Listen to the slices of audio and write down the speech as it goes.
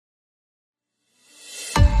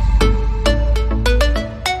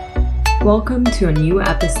Welcome to a new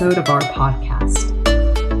episode of our podcast.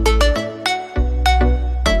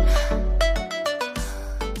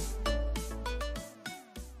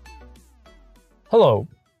 Hello,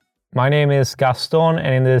 my name is Gaston,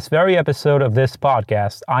 and in this very episode of this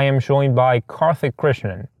podcast, I am joined by Karthik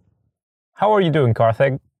Krishnan. How are you doing,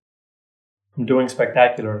 Karthik? I'm doing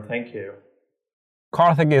spectacular, thank you.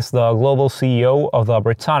 Karthik is the global CEO of the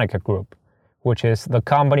Britannica Group, which is the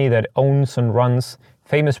company that owns and runs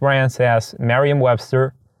famous brands as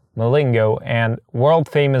Merriam-Webster, Malingo, and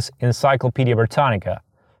world-famous Encyclopedia Britannica,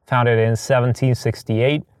 founded in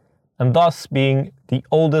 1768, and thus being the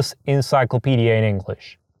oldest encyclopedia in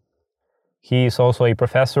English. He is also a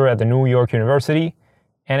professor at the New York University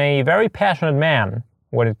and a very passionate man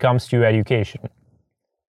when it comes to education.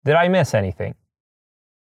 Did I miss anything?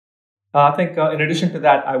 I think in addition to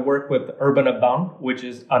that, I work with Urban Abound, which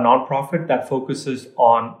is a nonprofit that focuses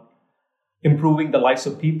on improving the lives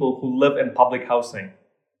of people who live in public housing.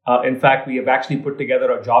 In fact, we have actually put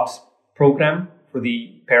together a jobs program for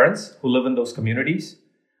the parents who live in those communities.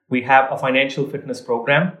 We have a financial fitness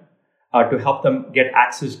program to help them get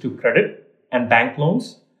access to credit and bank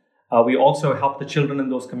loans. We also help the children in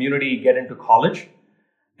those communities get into college.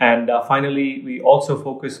 And finally, we also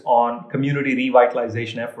focus on community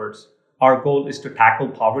revitalization efforts. Our goal is to tackle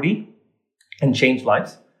poverty and change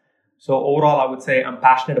lives. So overall, I would say I'm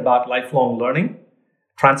passionate about lifelong learning,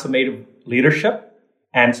 transformative leadership,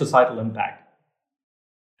 and societal impact.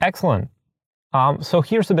 Excellent. So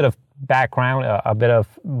here's a bit of background, a bit of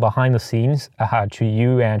behind the scenes to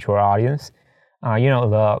you and to our audience.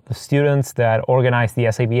 The students that organize the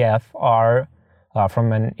SABF are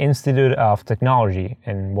from an Institute of Technology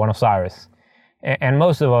in Buenos Aires. And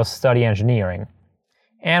most of us study engineering.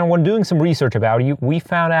 And when doing some research about you, we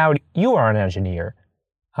found out you are an engineer.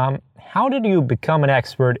 How did you become an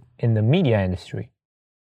expert in the media industry?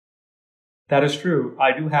 That is true.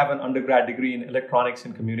 I do have an undergrad degree in electronics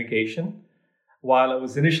and communication. While I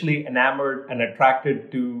was initially enamored and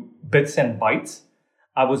attracted to bits and bytes,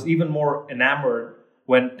 I was even more enamored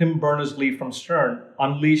when Tim Berners-Lee from Stern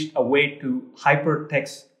unleashed a way to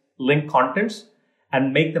hypertext link contents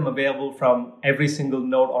and make them available from every single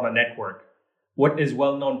node on a network, what is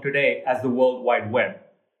well known today as the World Wide Web.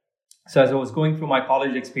 So as I was going through my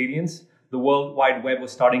college experience, the World Wide Web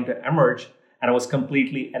was starting to emerge and I was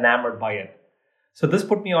completely enamored by it. So this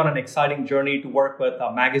put me on an exciting journey to work with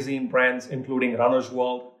magazine brands including Runner's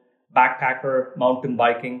World, Backpacker, Mountain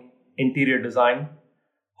Biking, Interior Design,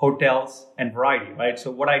 hotels, and Variety, right? So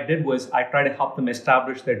what I did was I tried to help them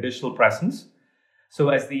establish their digital presence. So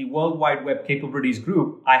as the World Wide Web Capabilities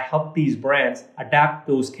Group, I helped these brands adapt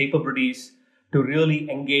those capabilities to really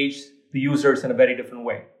engage the users in a very different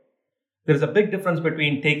way. There's a big difference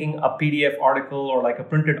between taking a PDF article or like a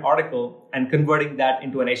printed article and converting that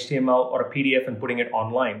into an HTML or a PDF and putting it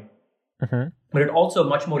online. Mm-hmm. But it's also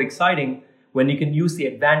much more exciting when you can use the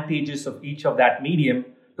advantages of each of that medium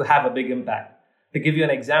to have a big impact. To give you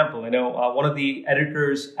an example, one of the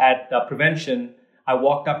editors at Prevention, I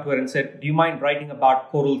walked up to her and said, "Do you mind writing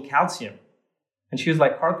about coral calcium?" And she was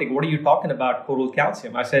like, "Karthik, what are you talking about, coral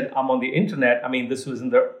calcium?" I said, "I'm on the internet." This was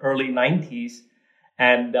in the early 90s.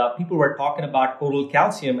 And people were talking about coral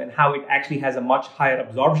calcium and how it actually has a much higher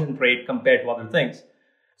absorption rate compared to other things.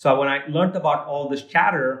 So when I learned about all this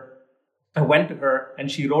chatter, I went to her and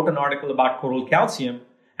she wrote an article about coral calcium.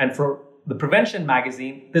 And for the Prevention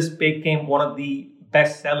magazine, this became one of the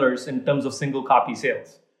best sellers in terms of single copy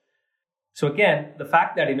sales. So again, the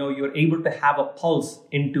fact that you're able to have a pulse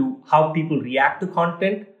into how people react to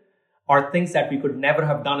content are things that we could never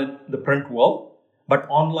have done in the print world, but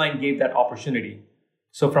online gave that opportunity.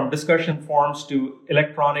 So from discussion forums to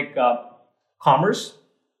electronic commerce,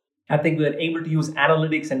 I think we are able to use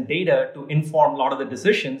analytics and data to inform a lot of the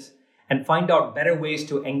decisions and find out better ways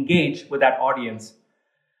to engage with that audience.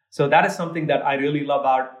 So that is something that I really love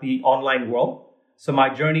about the online world. So my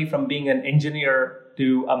journey from being an engineer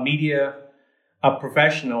to a media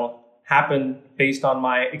professional happened based on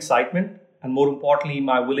my excitement and more importantly,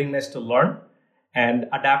 my willingness to learn and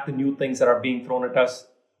adapt to new things that are being thrown at us,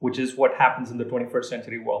 which is what happens in the 21st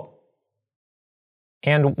century world.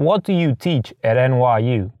 And what do you teach at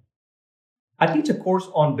NYU? I teach a course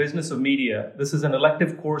on business of media. This is an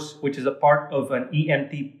elective course, which is a part of an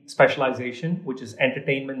EMT specialization, which is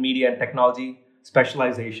entertainment, media, and technology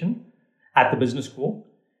specialization at the business school.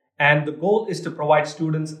 And the goal is to provide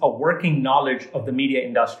students a working knowledge of the media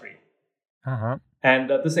industry. Uh-huh. And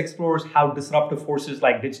this explores how disruptive forces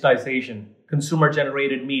like digitization,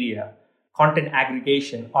 consumer-generated media, content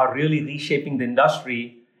aggregation are really reshaping the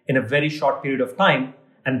industry in a very short period of time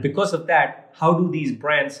And because of that, how do these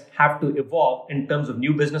brands have to evolve in terms of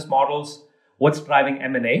new business models? What's driving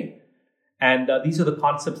M&A? And these are the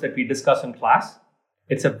concepts that we discuss in class.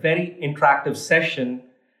 It's a very interactive session.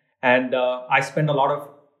 And I spend a lot of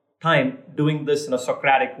time doing this in a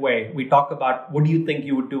Socratic way. We talk about what do you think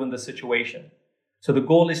you would do in this situation? So the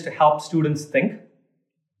goal is to help students think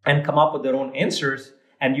and come up with their own answers.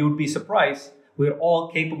 And you would be surprised, we're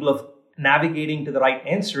all capable of navigating to the right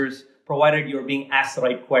answers, provided you're being asked the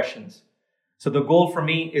right questions. So the goal for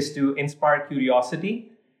me is to inspire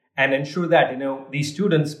curiosity and ensure that, these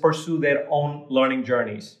students pursue their own learning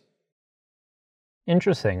journeys.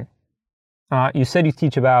 Interesting. You said you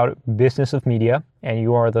teach about business of media, and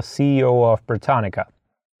you are the CEO of Britannica.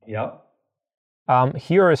 Yeah.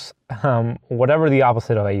 Here's whatever the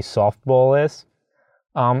opposite of a softball is.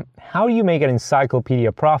 How do you make an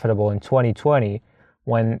encyclopedia profitable in 2020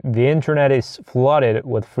 when the internet is flooded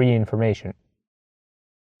with free information?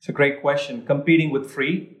 It's a great question. Competing with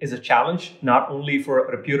free is a challenge, not only for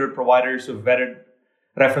reputed providers of vetted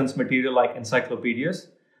reference material like encyclopedias,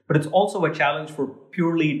 but it's also a challenge for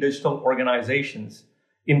purely digital organizations,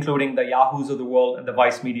 including the Yahoos of the world and the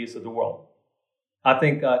Vice Medias of the world. I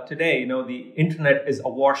think today, the internet is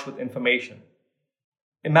awash with information.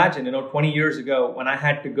 Imagine, 20 years ago, when I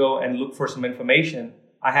had to go and look for some information,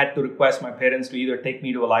 I had to request my parents to either take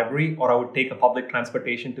me to a library or I would take a public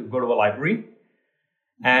transportation to go to a library.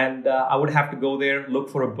 And I would have to go there, look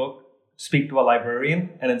for a book, speak to a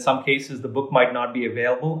librarian, and in some cases, the book might not be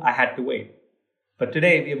available. I had to wait. But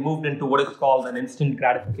today, we have moved into what is called an instant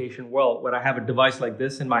gratification world, where I have a device like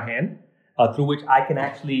this in my hand, through which I can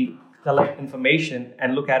actually collect information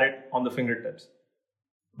and look at it on the fingertips.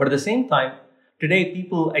 But at the same time, today,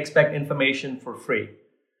 people expect information for free.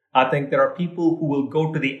 I think there are people who will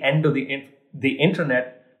go to the end of the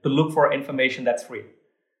internet to look for information that's free.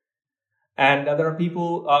 And there are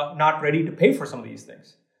people not ready to pay for some of these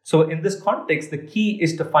things. So in this context, the key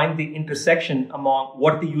is to find the intersection among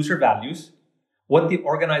what the user values, what the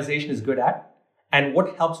organization is good at, and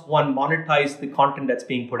what helps one monetize the content that's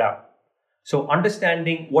being put out. So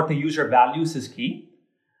understanding what the user values is key.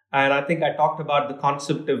 And I think I talked about the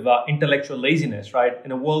concept of intellectual laziness, right?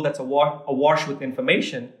 In a world that's awash with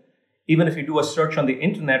information, even if you do a search on the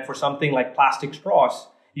internet for something like plastic straws,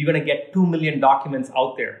 you're going to get 2 million documents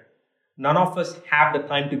out there. None of us have the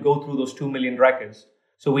time to go through those 2 million records.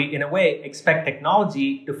 So we, in a way, expect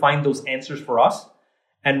technology to find those answers for us.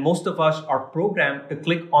 And most of us are programmed to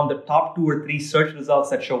click on the top 2 or 3 search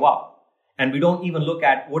results that show up. And we don't even look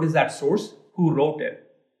at what is that source, who wrote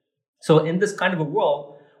it. So in this kind of a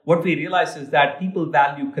world, what we realize is that people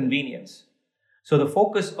value convenience. So the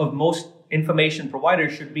focus of most information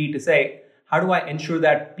providers should be to say, how do I ensure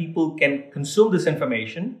that people can consume this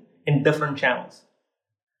information in different channels?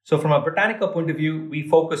 So from a Britannica point of view, we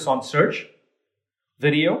focus on search,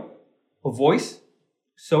 video, voice,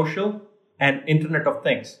 social, and Internet of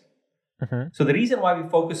Things. Mm-hmm. So the reason why we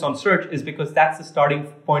focus on search is because that's the starting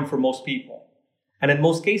point for most people. And in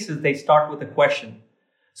most cases, they start with a question.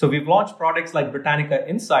 So we've launched products like Britannica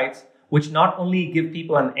Insights, which not only give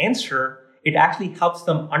people an answer, it actually helps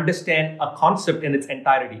them understand a concept in its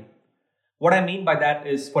entirety. What I mean by that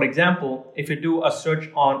is, for example, if you do a search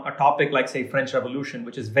on a topic like, say, French Revolution,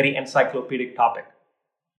 which is a very encyclopedic topic,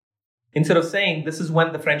 instead of saying this is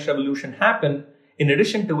when the French Revolution happened, in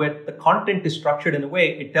addition to it, the content is structured in a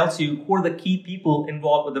way it tells you who are the key people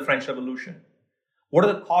involved with the French Revolution. What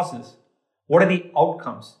are the causes? What are the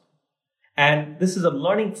outcomes? And this is a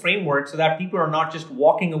learning framework so that people are not just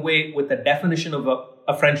walking away with a definition of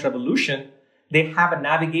a French Revolution. They have a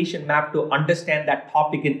navigation map to understand that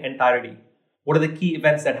topic in entirety. What are the key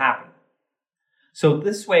events that happen? So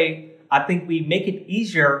this way, I think we make it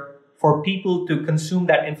easier for people to consume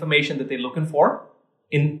that information that they're looking for.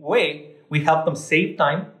 In a way, we help them save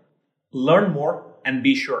time, learn more, and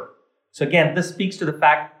be sure. So again, this speaks to the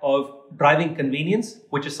fact of driving convenience,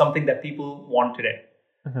 which is something that people want today.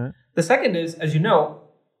 Mm-hmm. The second is, as you know,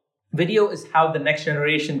 video is how the next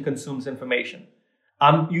generation consumes information.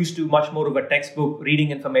 I'm used to much more of a textbook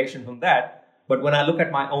reading information from that. But when I look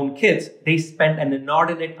at my own kids, they spend an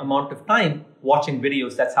inordinate amount of time watching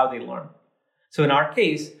videos. That's how they learn. So in our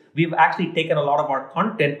case, we've actually taken a lot of our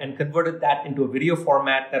content and converted that into a video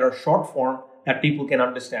format that are short form that people can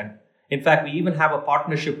understand. In fact, we even have a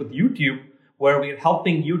partnership with YouTube where we're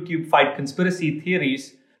helping YouTube fight conspiracy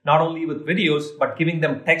theories, not only with videos, but giving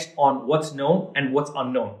them text on what's known and what's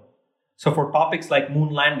unknown. So for topics like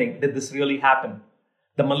moon landing, did this really happen?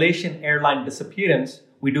 The Malaysian airline disappearance,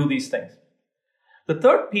 we do these things. The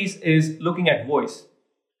third piece is looking at voice.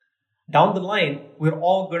 Down the line, we're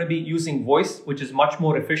all going to be using voice, which is much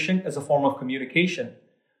more efficient as a form of communication.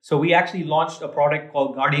 So we actually launched a product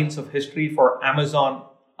called Guardians of History for Amazon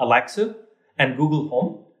Alexa and Google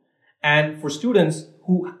Home. And for students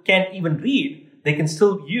who can't even read, they can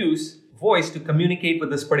still use voice to communicate with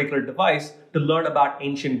this particular device to learn about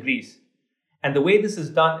ancient Greece. And the way this is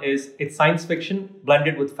done is it's science fiction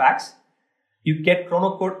blended with facts. You get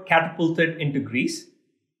catapulted into Greece.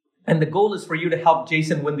 And the goal is for you to help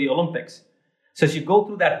Jason win the Olympics. So as you go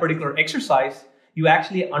through that particular exercise, you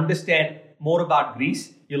actually understand more about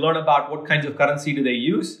Greece. You learn about what kinds of currency do they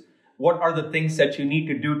use. What are the things that you need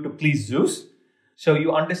to do to please Zeus? So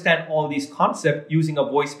you understand all these concepts using a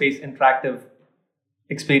voice-based interactive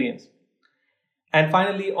experience. And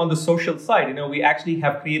finally, on the social side, we actually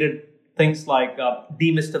have created things like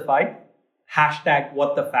demystified, hashtag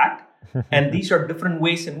what the fact. And these are different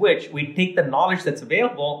ways in which we take the knowledge that's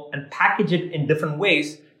available and package it in different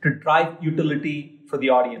ways to drive utility for the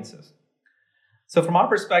audiences. So from our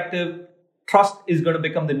perspective, trust is going to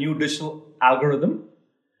become the new digital algorithm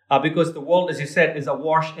because the world, as you said, is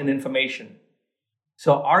awash in information.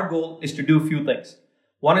 So our goal is to do a few things.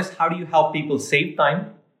 One is, how do you help people save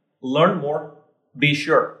time, learn more, be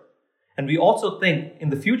sure? And we also think in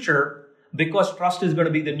the future, because trust is going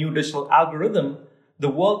to be the new digital algorithm, the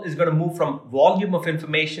world is going to move from volume of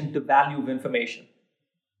information to value of information.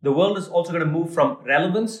 The world is also going to move from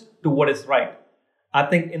relevance to what is right. I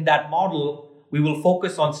think in that model, we will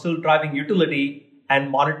focus on still driving utility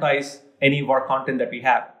and monetize any of our content that we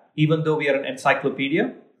have. Even though we are an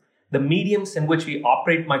encyclopedia, the mediums in which we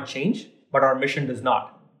operate might change, but our mission does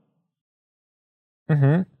not.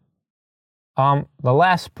 The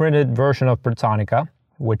last printed version of Britannica,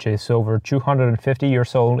 which is over 250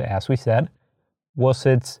 years old, as we said, was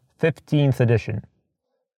its 15th edition.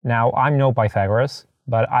 Now, I'm no Pythagoras,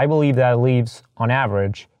 but I believe that leaves, on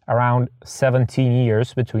average, around 17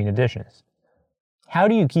 years between editions. How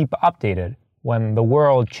do you keep updated when the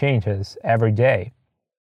world changes every day?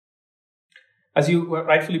 As you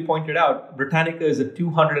rightfully pointed out, Britannica is a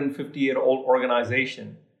 250-year-old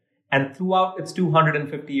organization. And throughout its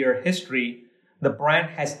 250-year history, the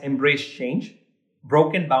brand has embraced change,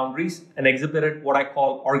 broken boundaries, and exhibited what I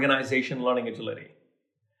call organization learning agility.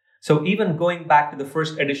 So even going back to the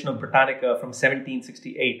first edition of Britannica from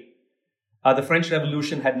 1768, the French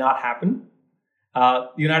Revolution had not happened. The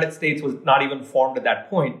United States was not even formed at that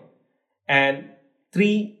point. And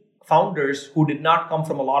three founders who did not come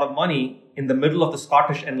from a lot of money in the middle of the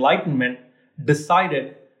Scottish Enlightenment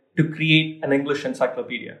decided to create an English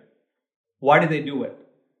encyclopedia. Why did they do it?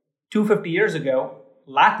 250 years ago,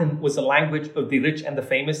 Latin was the language of the rich and the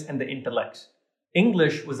famous and the intellects.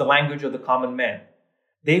 English was the language of the common man.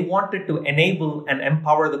 They wanted to enable and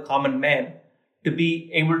empower the common man to be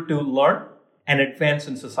able to learn and advance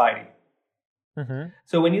in society.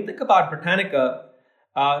 So when you think about Britannica,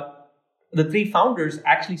 the three founders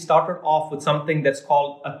actually started off with something that's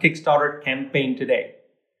called a Kickstarter campaign today.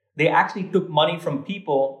 They actually took money from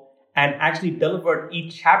people and actually delivered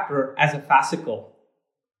each chapter as a fascicle.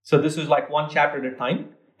 So this is like one chapter at a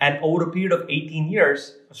time. And over a period of 18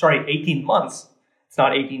 months, it's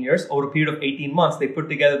not 18 years, over a period of 18 months, they put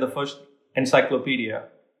together the first encyclopedia.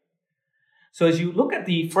 So as you look at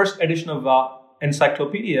the first edition of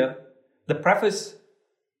encyclopedia, the preface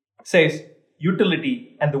says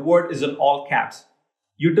utility, and the word is in all caps.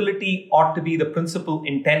 Utility ought to be the principal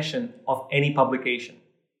intention of any publication.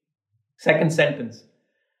 Second sentence,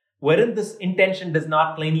 wherein this intention does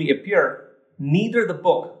not plainly appear, neither the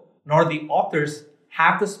book nor the authors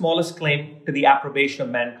have the smallest claim to the approbation of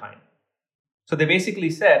mankind. So they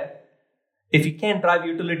basically said, if you can't drive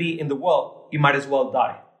utility in the world, you might as well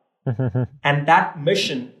die. And that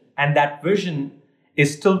mission and that vision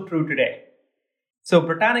is still true today. So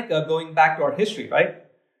Britannica, going back to our history, right,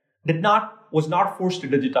 was not forced to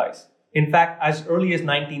digitize. In fact, as early as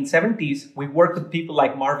 1970s, we worked with people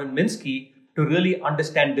like Marvin Minsky to really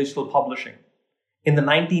understand digital publishing. In the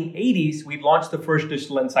 1980s, we launched the first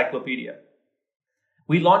digital encyclopedia.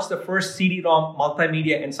 We launched the first CD-ROM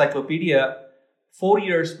multimedia encyclopedia 4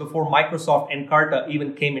 years before Microsoft Encarta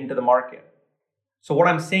even came into the market. So what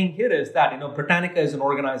I'm saying here is that, Britannica is an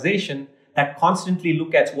organization that constantly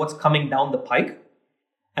looks at what's coming down the pike,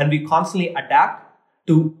 and we constantly adapt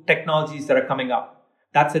to technologies that are coming up.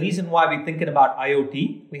 That's the reason why we're thinking about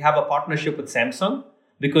IoT. We have a partnership with Samsung,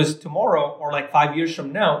 because tomorrow, or like 5 years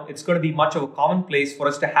from now, it's going to be much of a commonplace for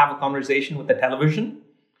us to have a conversation with a television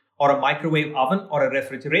or a microwave oven or a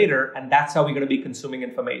refrigerator, and that's how we're going to be consuming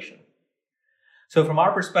information. So from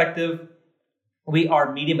our perspective, we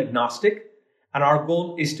are medium agnostic, and our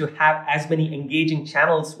goal is to have as many engaging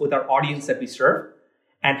channels with our audience that we serve.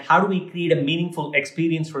 And how do we create a meaningful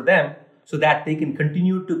experience for them so that they can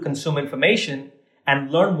continue to consume information and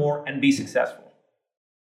learn more and be successful.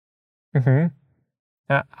 Mm-hmm.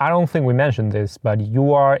 I don't think we mentioned this, but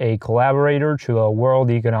you are a collaborator to the World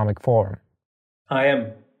Economic Forum. I am.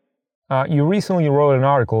 You recently wrote an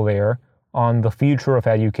article there on the future of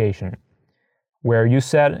education, where you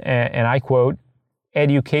said, and I quote,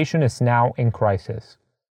 "Education is now in crisis."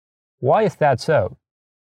 Why is that so?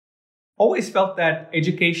 Always felt that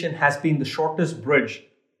education has been the shortest bridge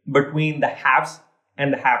between the haves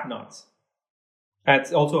and the have-nots.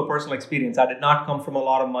 That's also a personal experience. I did not come from a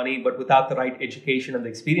lot of money, but without the right education and the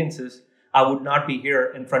experiences, I would not be here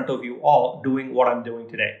in front of you all doing what I'm doing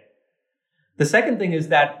today. The second thing is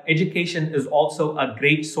that education is also a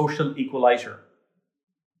great social equalizer.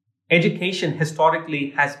 Education historically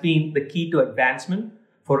has been the key to advancement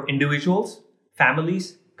for individuals,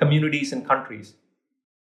 families, communities, and countries.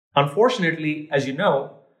 Unfortunately, as you know,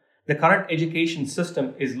 the current education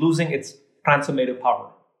system is losing its transformative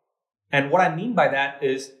power. And what I mean by that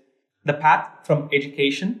is the path from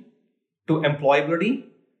education to employability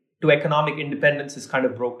to economic independence is kind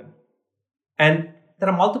of broken. And there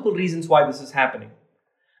are multiple reasons why this is happening.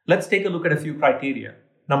 Let's take a look at a few criteria.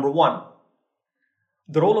 Number one,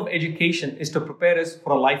 the role of education is to prepare us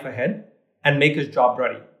for a life ahead and make us job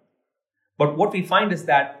ready. But what we find is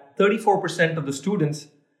that 34% of the students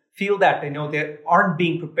feel that they aren't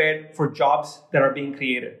being prepared for jobs that are being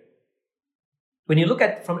created. When you look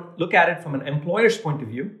at it from an employer's point of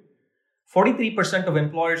view, 43% of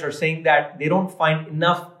employers are saying that they don't find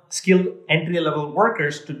enough skilled entry-level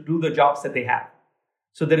workers to do the jobs that they have.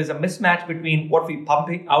 So there is a mismatch between what we pump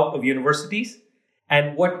out of universities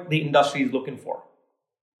and what the industry is looking for.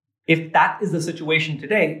 If that is the situation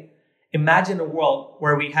today, imagine a world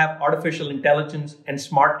where we have artificial intelligence and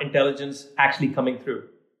smart intelligence actually coming through.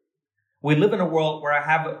 We live in a world where I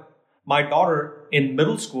have my daughter in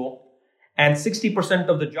middle school, and 60%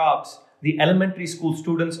 of the jobs the elementary school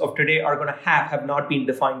students of today are going to have not been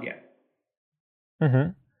defined yet.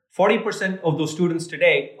 Mm-hmm. 40% of those students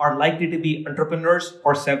today are likely to be entrepreneurs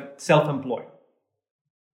or self-employed.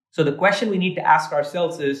 So the question we need to ask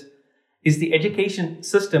ourselves is the education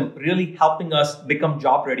system really helping us become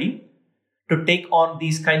job ready to take on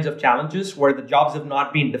these kinds of challenges where the jobs have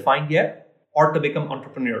not been defined yet, or to become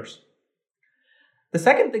entrepreneurs? The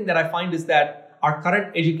second thing that I find is that our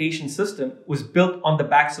current education system was built on the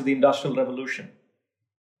backs of the Industrial Revolution.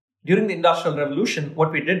 During the Industrial Revolution,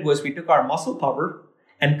 what we did was we took our muscle power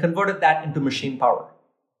and converted that into machine power.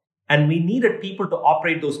 And we needed people to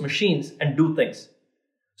operate those machines and do things.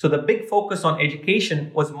 So the big focus on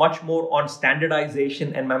education was much more on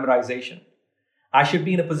standardization and memorization. I should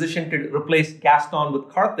be in a position to replace Gaston with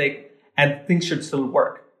Karthik and things should still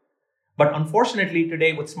work. But unfortunately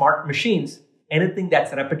today with smart machines, anything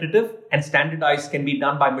that's repetitive and standardized can be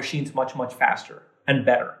done by machines much, much faster and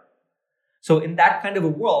better. So in that kind of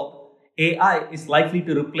a world, AI is likely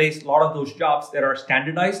to replace a lot of those jobs that are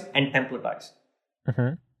standardized and templatized.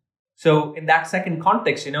 Mm-hmm. So in that second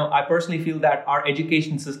context, I personally feel that our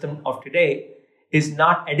education system of today is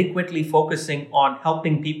not adequately focusing on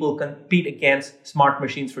helping people compete against smart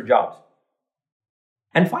machines for jobs.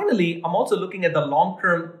 And finally, I'm also looking at the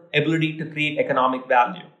long-term ability to create economic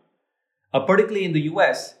value. Particularly in the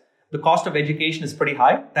US, the cost of education is pretty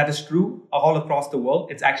high. That is true all across the world.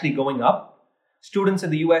 It's actually going up. Students in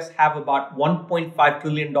the US have about $1.5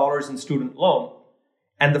 trillion in student loan.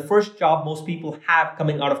 And the first job most people have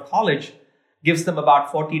coming out of college gives them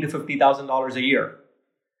about $40,000 to $50,000 a year.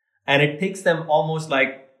 And it takes them almost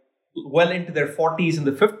like well into their 40s and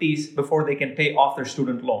the 50s before they can pay off their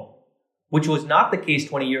student loan, which was not the case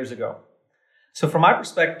 20 years ago. So from my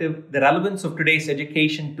perspective, the relevance of today's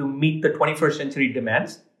education to meet the 21st century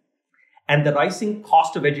demands and the rising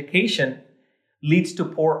cost of education leads to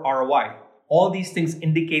poor ROI. All these things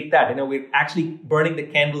indicate that, we're actually burning the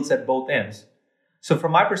candles at both ends. So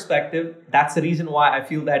from my perspective, that's the reason why I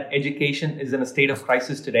feel that education is in a state of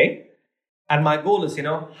crisis today. And my goal is,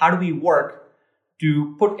 how do we work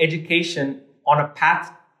to put education on a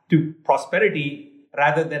path to prosperity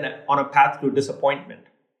rather than on a path to disappointment?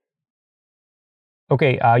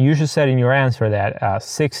 Okay, you just said in your answer that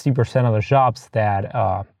 60% of the jobs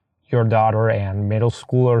that your daughter and middle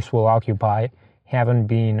schoolers will occupy haven't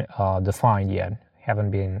been defined yet,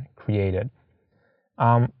 haven't been created.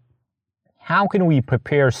 How can we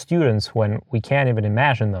prepare students when we can't even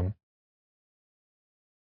imagine them?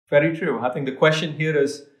 Very true. I think the question here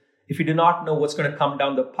is, if you do not know what's going to come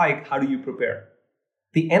down the pike, how do you prepare?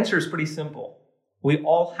 The answer is pretty simple. We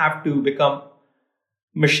all have to become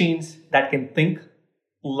machines that can think,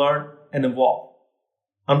 learn, and evolve.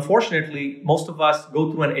 Unfortunately, most of us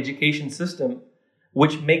go through an education system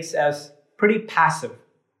which makes us pretty passive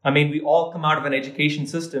I mean, we all come out of an education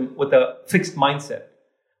system with a fixed mindset.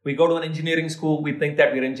 We go to an engineering school, we think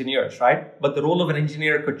that we're engineers, right? But the role of an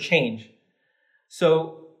engineer could change.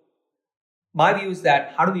 So my view is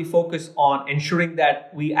that how do we focus on ensuring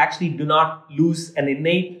that we actually do not lose an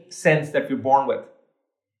innate sense that we're born with?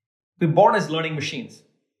 We're born as learning machines.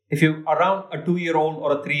 If you're around a 2-year-old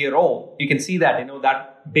or a 3-year-old, you can see that,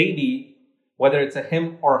 that baby, whether it's a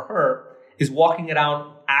him or her, is walking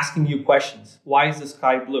around asking you questions. Why is the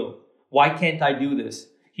sky blue? Why can't I do this?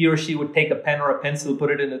 He or she would take a pen or a pencil, put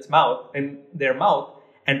it in their mouth,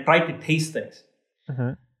 and try to taste things.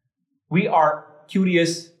 Mm-hmm. We are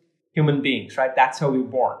curious human beings, right? That's how we're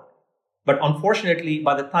born. But unfortunately,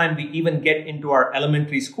 by the time we even get into our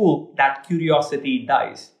elementary school, that curiosity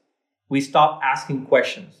dies. We stop asking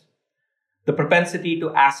questions. The propensity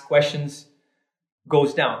to ask questions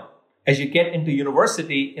goes down. As you get into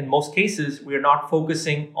university, in most cases, we're not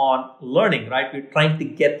focusing on learning, right? We're trying to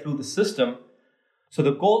get through the system. So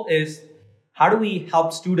the goal is, how do we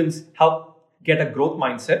help students get a growth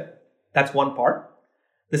mindset? That's one part.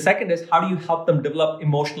 The second is, how do you help them develop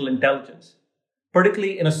emotional intelligence?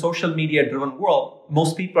 Particularly in a social media driven world,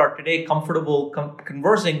 most people are today comfortable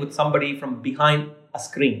conversing with somebody from behind a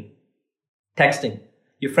screen, texting.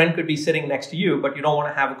 Your friend could be sitting next to you, but you don't want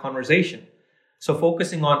to have a conversation. So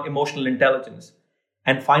focusing on emotional intelligence.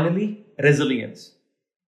 And finally, resilience.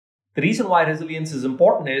 The reason why resilience is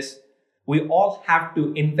important is we all have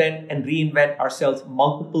to invent and reinvent ourselves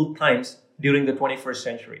multiple times during the 21st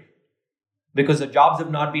century. Because the jobs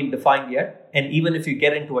have not been defined yet. And even if you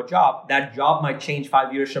get into a job, that job might change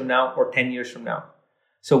 5 years from now or 10 years from now.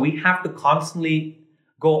 So we have to constantly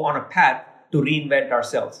go on a path to reinvent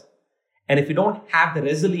ourselves. And if you don't have the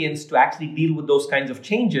resilience to actually deal with those kinds of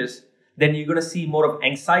changes, then you're going to see more of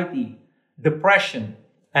anxiety, depression,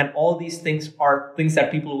 and all these things are things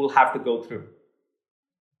that people will have to go through.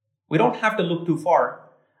 We don't have to look too far.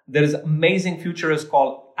 There is an amazing futurist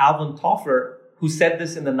called Alvin Toffler who said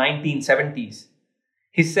this in the 1970s.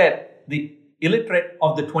 He said, the illiterate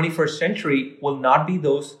of the 21st century will not be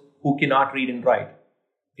those who cannot read and write.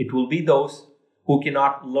 It will be those who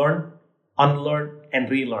cannot learn, unlearn, and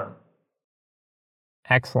relearn.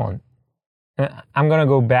 Excellent. I'm going to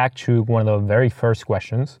go back to one of the very first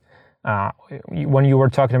questions. When you were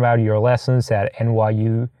talking about your lessons at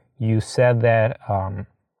NYU, you said that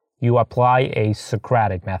you apply a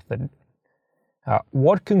Socratic method.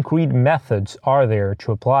 What concrete methods are there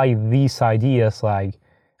to apply these ideas like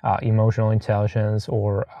emotional intelligence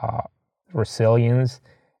or resilience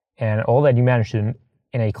and all that you mentioned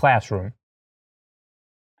in a classroom?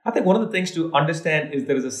 I think one of the things to understand is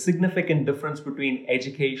there is a significant difference between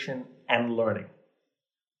education and learning.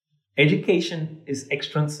 Education is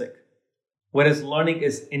extrinsic, whereas learning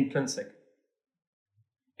is intrinsic.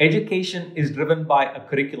 Education is driven by a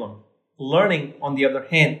curriculum. Learning, on the other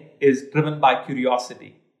hand, is driven by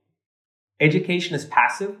curiosity. Education is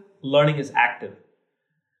passive, learning is active.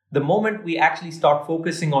 The moment we actually start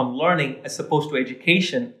focusing on learning as opposed to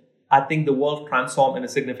education, I think the world transforms in a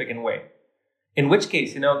significant way. In which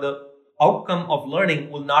case, the outcome of learning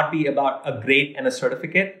will not be about a grade and a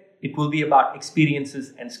certificate. It will be about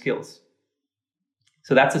experiences and skills.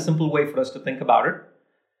 So that's a simple way for us to think about it.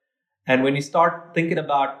 And when you start thinking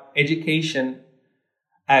about education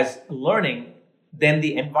as learning, then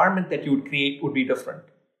the environment that you would create would be different.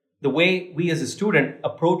 The way we as a student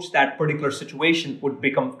approach that particular situation would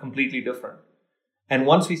become completely different. And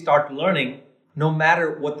once we start learning, no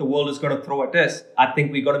matter what the world is going to throw at us, I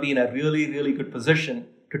think we're going to be in a really, really good position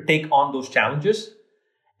to take on those challenges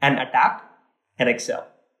and adapt and excel.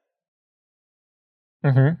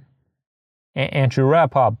 Mm-hmm. And to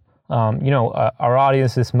wrap up, our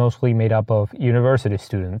audience is mostly made up of university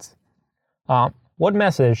students. What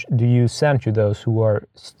message do you send to those who are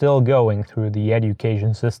still going through the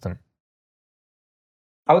education system?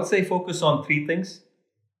 I would say focus on 3 things: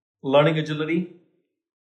 learning agility,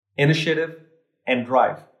 initiative, and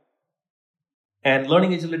drive. And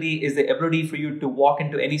learning agility is the ability for you to walk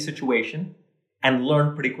into any situation and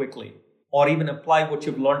learn pretty quickly, or even apply what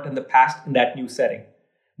you've learned in the past in that new setting.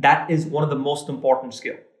 That is one of the most important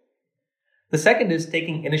skills. The second is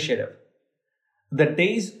taking initiative. The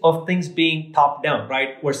days of things being top down,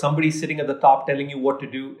 right, where somebody's sitting at the top telling you what to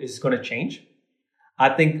do is going to change. I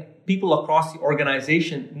think people across the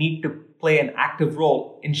organization need to play an active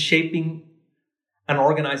role in shaping an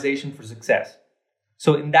organization for success.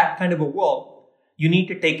 So in that kind of a world, you need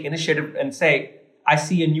to take initiative and say, I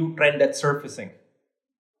see a new trend that's surfacing.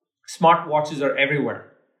 Smartwatches are everywhere.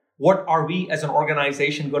 What are we as an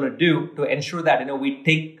organization going to do to ensure that we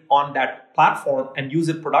take on that platform and use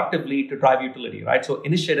it productively to drive utility, right? So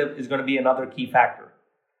initiative is going to be another key factor.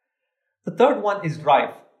 The third one is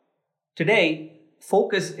drive. Today,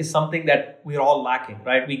 focus is something that we're all lacking,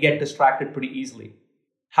 right? We get distracted pretty easily.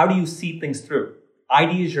 How do you see things through?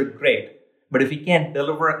 Ideas are great, but if you can't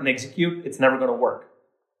deliver and execute, it's never going to work.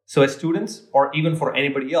 So as students, or even for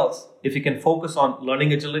anybody else, if you can focus on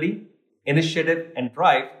learning agility, initiative, and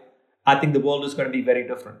drive, I think the world is going to be very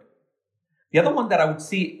different. The other one that I would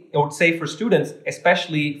say for students,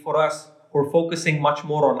 especially for us who are focusing much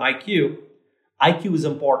more on IQ is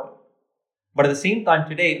important. But at the same time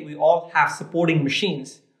today, we all have supporting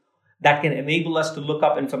machines that can enable us to look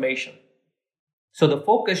up information. So the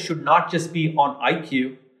focus should not just be on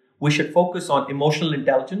IQ. We should focus on emotional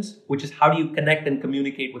intelligence, which is how do you connect and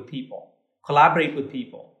communicate with people, collaborate with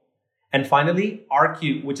people. And finally,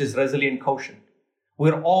 RQ, which is resilient quotient.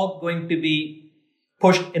 We're all going to be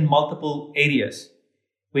pushed in multiple areas.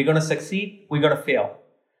 We're going to succeed, we're going to fail.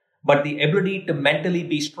 But the ability to mentally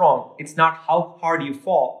be strong, it's not how hard you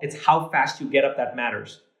fall, it's how fast you get up that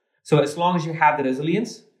matters. So as long as you have the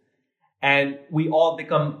resilience and we all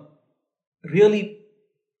become really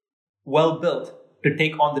well built to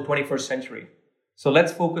take on the 21st century. So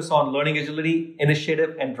let's focus on learning agility,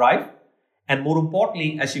 initiative, and drive. And more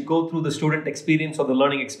importantly, as you go through the student experience or the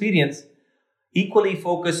learning experience, equally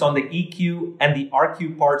focus on the EQ and the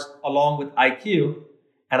RQ parts along with IQ.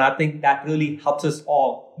 And I think that really helps us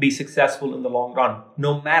all be successful in the long run,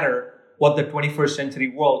 no matter what the 21st century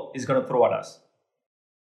world is going to throw at us.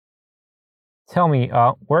 Tell me,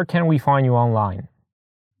 where can we find you online?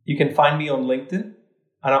 You can find me on LinkedIn,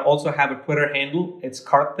 and I also have a Twitter handle. It's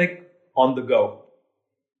Karthik on the go.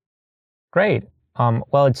 Great.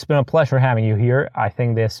 Well, it's been a pleasure having you here. I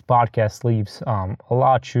think this podcast leaves a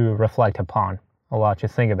lot to reflect upon, a lot to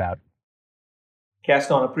think about.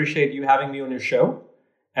 Gaston, appreciate you having me on your show.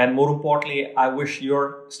 And more importantly, I wish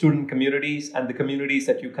your student communities and the communities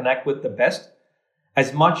that you connect with the best.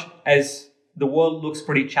 As much as the world looks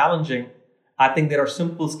pretty challenging, I think there are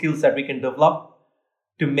simple skills that we can develop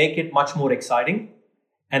to make it much more exciting.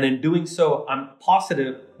 And in doing so, I'm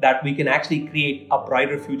positive that we can actually create a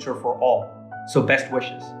brighter future for all. So best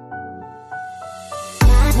wishes.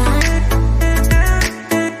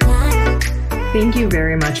 Thank you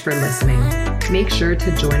very much for listening. Make sure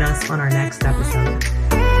to join us on our next episode.